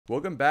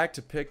Welcome back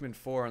to Pikmin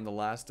 4. In the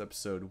last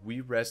episode,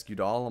 we rescued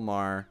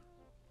Olimar,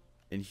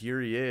 and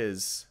here he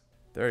is.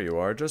 There you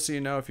are. Just so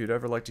you know, if you'd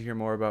ever like to hear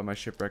more about my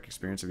shipwreck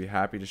experience, I'd be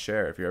happy to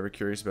share. If you're ever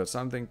curious about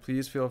something,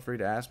 please feel free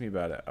to ask me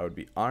about it. I would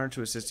be honored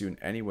to assist you in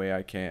any way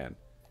I can.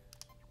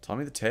 Tell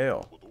me the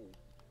tale.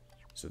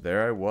 So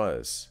there I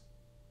was.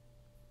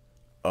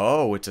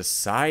 Oh, it's a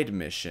side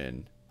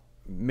mission.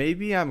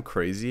 Maybe I'm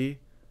crazy,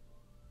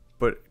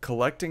 but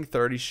collecting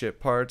 30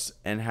 ship parts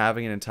and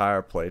having an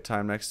entire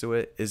playtime next to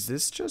it, is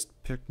this just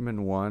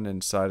Pikmin 1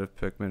 inside of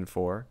Pikmin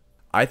 4?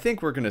 I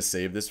think we're going to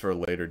save this for a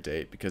later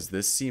date because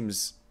this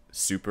seems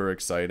super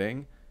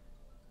exciting,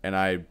 and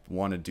I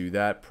want to do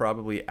that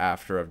probably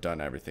after I've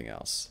done everything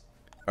else.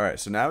 Alright,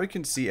 so now we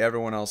can see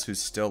everyone else who's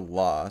still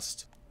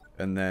lost,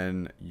 and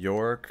then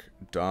York,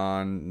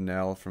 Don,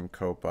 Nell from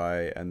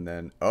Kopai, and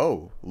then,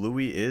 oh,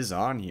 Louis is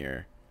on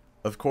here.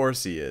 Of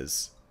course he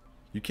is.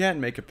 You can't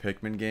make a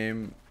Pikmin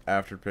game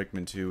after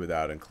Pikmin 2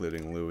 without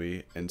including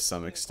Louis in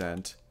some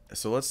extent.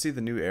 So let's see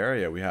the new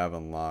area we have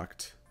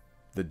unlocked.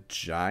 The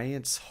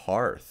Giant's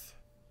Hearth.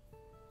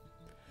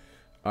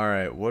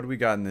 Alright, what do we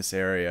got in this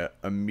area?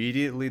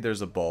 Immediately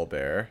there's a ball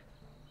bear,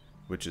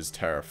 which is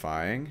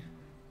terrifying.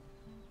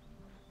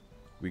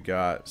 We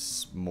got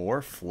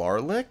more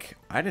Flarlick?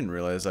 I didn't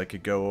realize I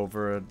could go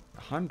over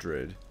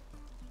 100.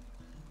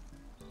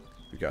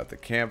 We got the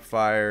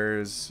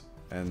campfires.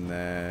 And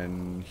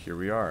then here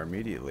we are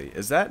immediately.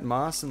 Is that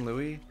Moss and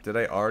Louis? Did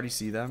I already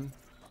see them?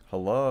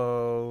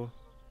 Hello?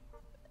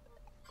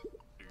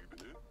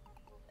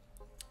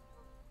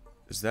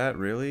 Is that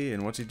really?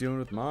 And what's he doing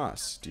with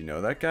Moss? Do you know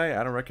that guy?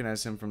 I don't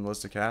recognize him from the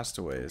list of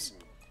castaways.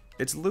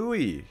 It's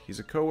Louis. He's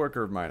a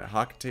coworker of mine at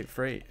Hockatate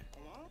Freight.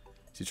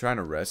 Is he trying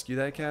to rescue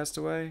that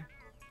castaway?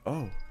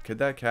 Oh, could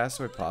that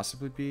castaway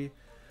possibly be?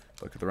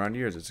 Look at the round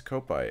ears. It's a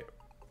copite.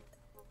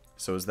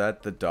 So is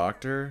that the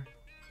doctor?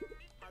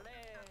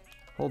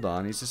 Hold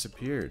on, he's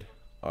disappeared.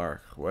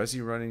 Ark, why is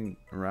he running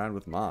around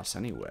with Moss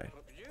anyway?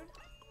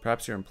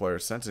 Perhaps your employer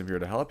sent him here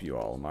to help you,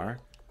 Olimar.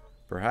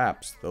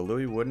 Perhaps, though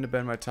Louis wouldn't have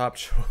been my top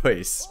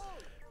choice.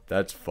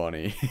 That's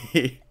funny.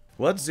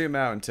 Let's zoom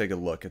out and take a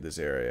look at this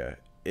area.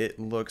 It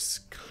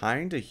looks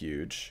kinda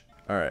huge.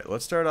 Alright,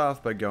 let's start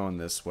off by going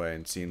this way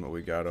and seeing what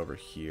we got over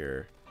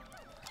here.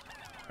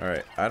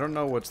 Alright, I don't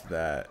know what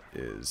that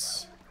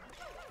is.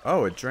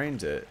 Oh, it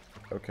drained it.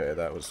 Okay,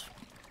 that was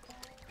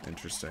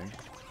interesting.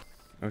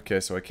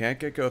 Okay, so I can't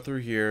go through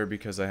here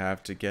because I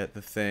have to get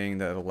the thing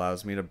that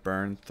allows me to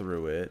burn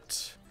through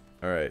it.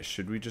 Alright,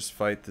 should we just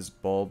fight this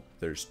bulb?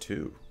 There's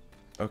two.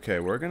 Okay,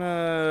 we're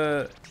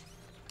gonna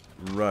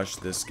rush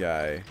this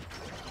guy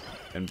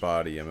and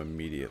body him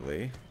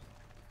immediately.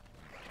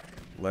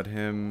 Let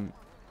him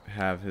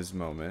have his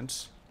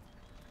moment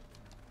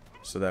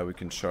so that we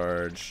can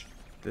charge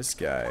this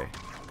guy.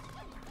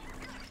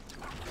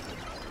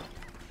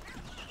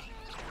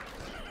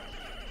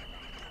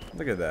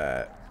 Look at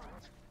that.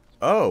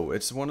 Oh,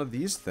 it's one of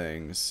these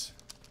things.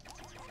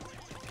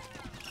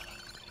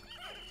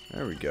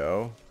 There we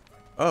go.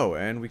 Oh,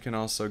 and we can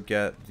also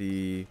get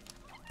the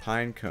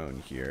pine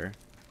cone here.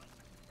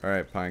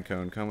 Alright, pine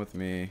cone, come with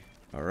me.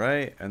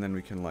 Alright, and then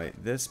we can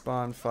light this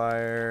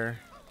bonfire.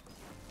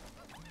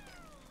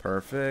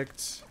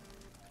 Perfect.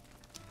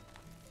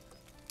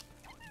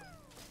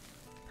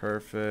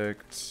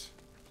 Perfect.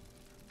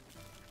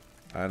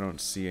 I don't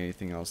see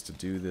anything else to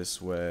do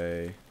this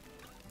way.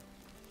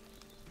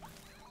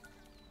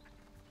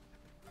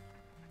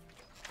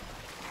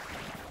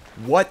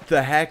 What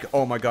the heck?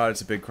 Oh my god,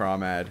 it's a big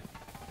Crawmad.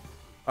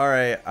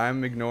 Alright,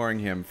 I'm ignoring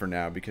him for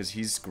now because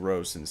he's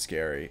gross and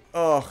scary.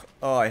 Ugh.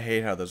 Oh, I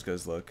hate how those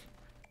guys look.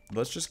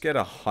 Let's just get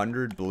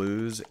 100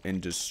 blues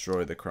and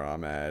destroy the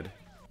Crawmad.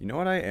 You know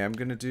what I am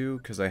gonna do,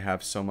 because I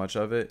have so much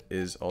of it,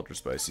 is Ultra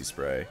Spicy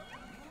Spray.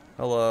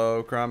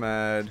 Hello,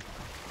 Crawmad.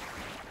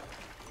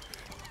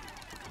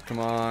 Come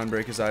on,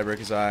 break his eye, break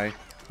his eye.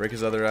 Break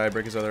his other eye,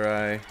 break his other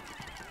eye.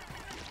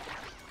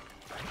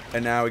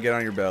 And now we get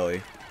on your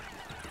belly.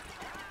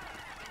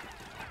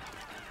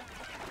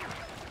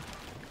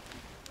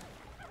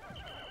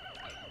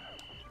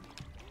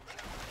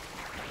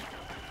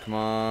 Come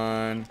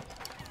on.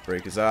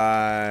 Break his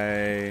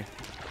eye.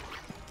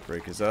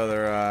 Break his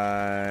other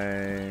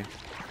eye.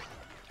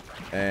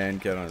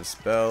 And get on his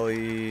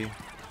belly.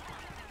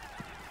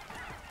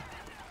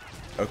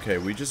 Okay,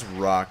 we just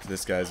rocked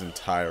this guy's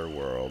entire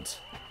world.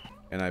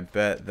 And I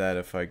bet that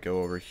if I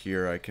go over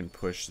here, I can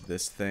push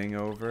this thing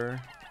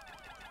over.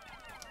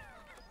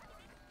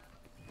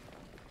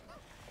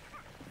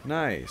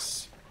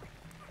 Nice.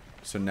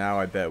 So now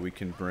I bet we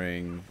can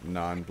bring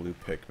non-blue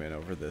Pikmin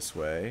over this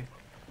way.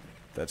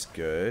 That's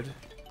good.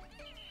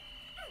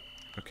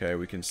 Okay,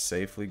 we can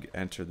safely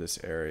enter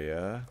this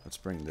area. Let's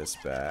bring this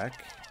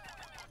back.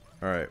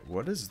 Alright,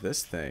 what is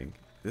this thing?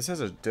 This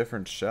has a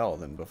different shell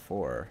than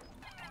before.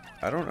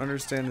 I don't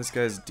understand this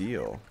guy's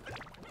deal.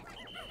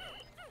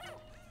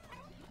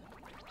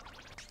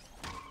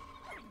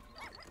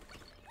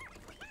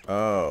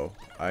 Oh,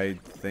 I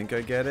think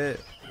I get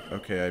it.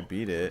 Okay, I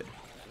beat it.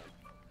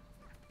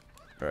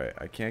 Alright,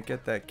 I can't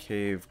get that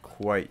cave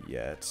quite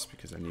yet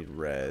because I need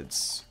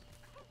reds.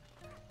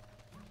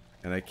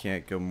 And I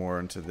can't go more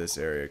into this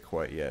area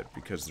quite yet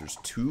because there's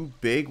 2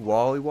 big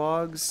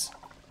wallywogs.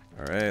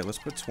 Alright, let's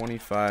put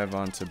 25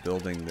 onto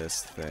building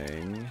this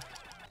thing.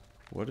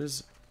 What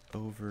is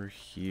over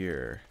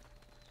here?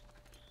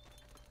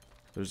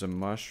 There's a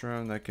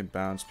mushroom that can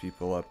bounce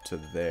people up to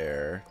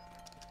there.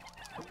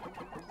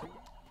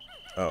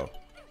 Oh.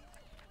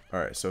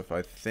 Alright, so if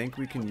I think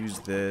we can use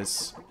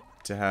this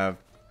to have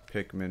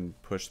Pikmin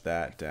push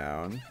that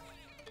down.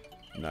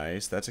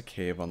 Nice, that's a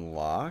cave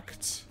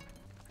unlocked.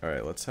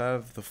 Alright, let's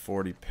have the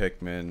 40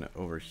 Pikmin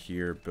over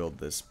here build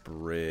this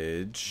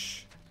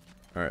bridge.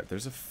 Alright,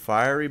 there's a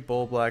fiery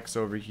bullblacks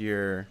over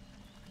here,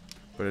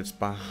 but it's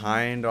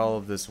behind all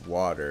of this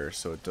water,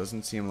 so it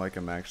doesn't seem like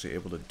I'm actually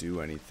able to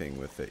do anything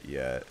with it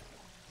yet.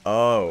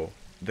 Oh,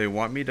 they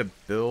want me to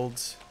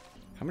build...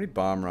 How many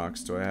bomb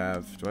rocks do I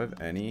have? Do I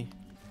have any?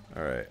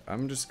 Alright,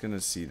 I'm just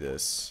gonna see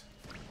this.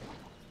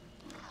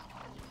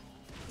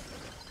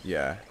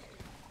 Yeah.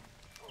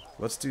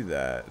 Let's do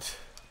that.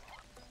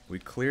 We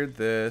cleared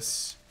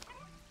this.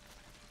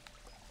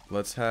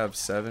 Let's have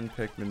 7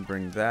 Pikmin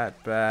bring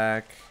that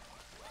back.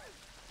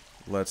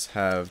 Let's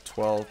have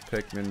 12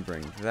 Pikmin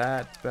bring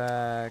that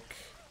back.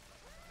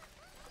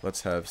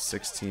 Let's have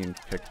 16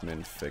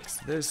 Pikmin fix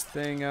this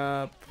thing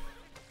up.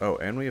 Oh,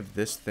 and we have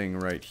this thing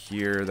right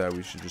here that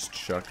we should just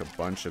chuck a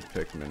bunch of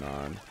Pikmin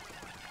on.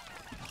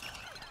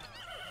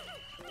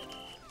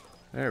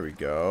 There we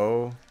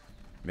go.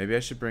 Maybe I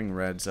should bring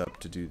reds up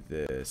to do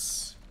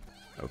this.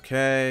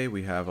 Okay,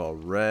 we have all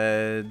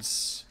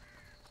reds.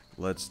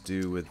 Let's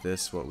do with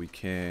this what we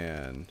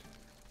can.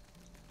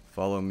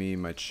 Follow me,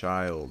 my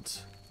child.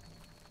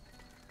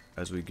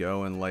 As we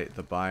go and light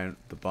the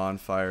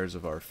bonfires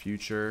of our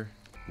future,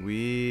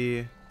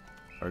 we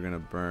are gonna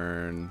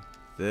burn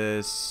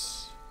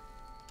this.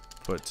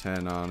 Put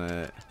 10 on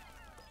it.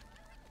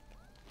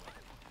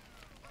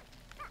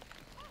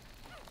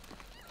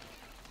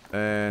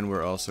 And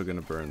we're also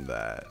gonna burn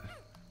that.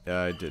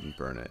 Yeah, I didn't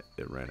burn it.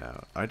 It ran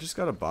out. I just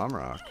got a bomb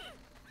rock.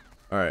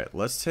 Alright,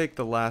 let's take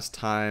the last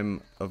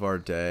time of our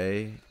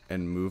day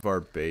and move our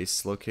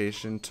base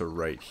location to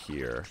right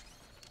here.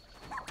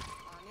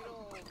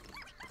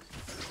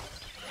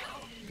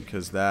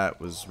 Because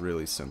that was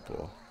really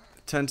simple.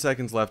 10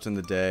 seconds left in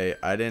the day.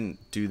 I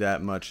didn't do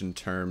that much in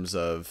terms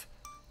of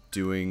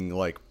doing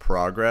like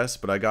progress,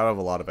 but I got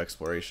a lot of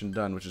exploration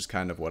done, which is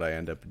kind of what I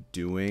end up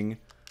doing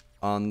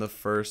on the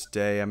first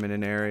day I'm in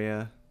an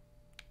area.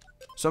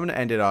 So I'm going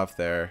to end it off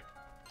there.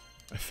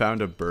 I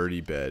found a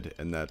birdie bed,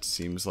 and that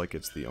seems like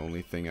it's the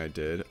only thing I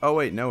did. Oh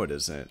wait, no it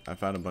isn't. I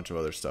found a bunch of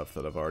other stuff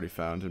that I've already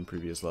found in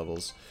previous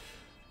levels.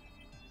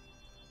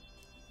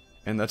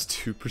 And that's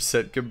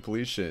 2%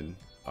 completion.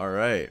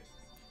 Alright.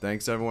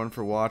 Thanks everyone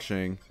for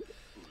watching.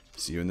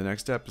 See you in the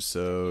next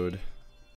episode.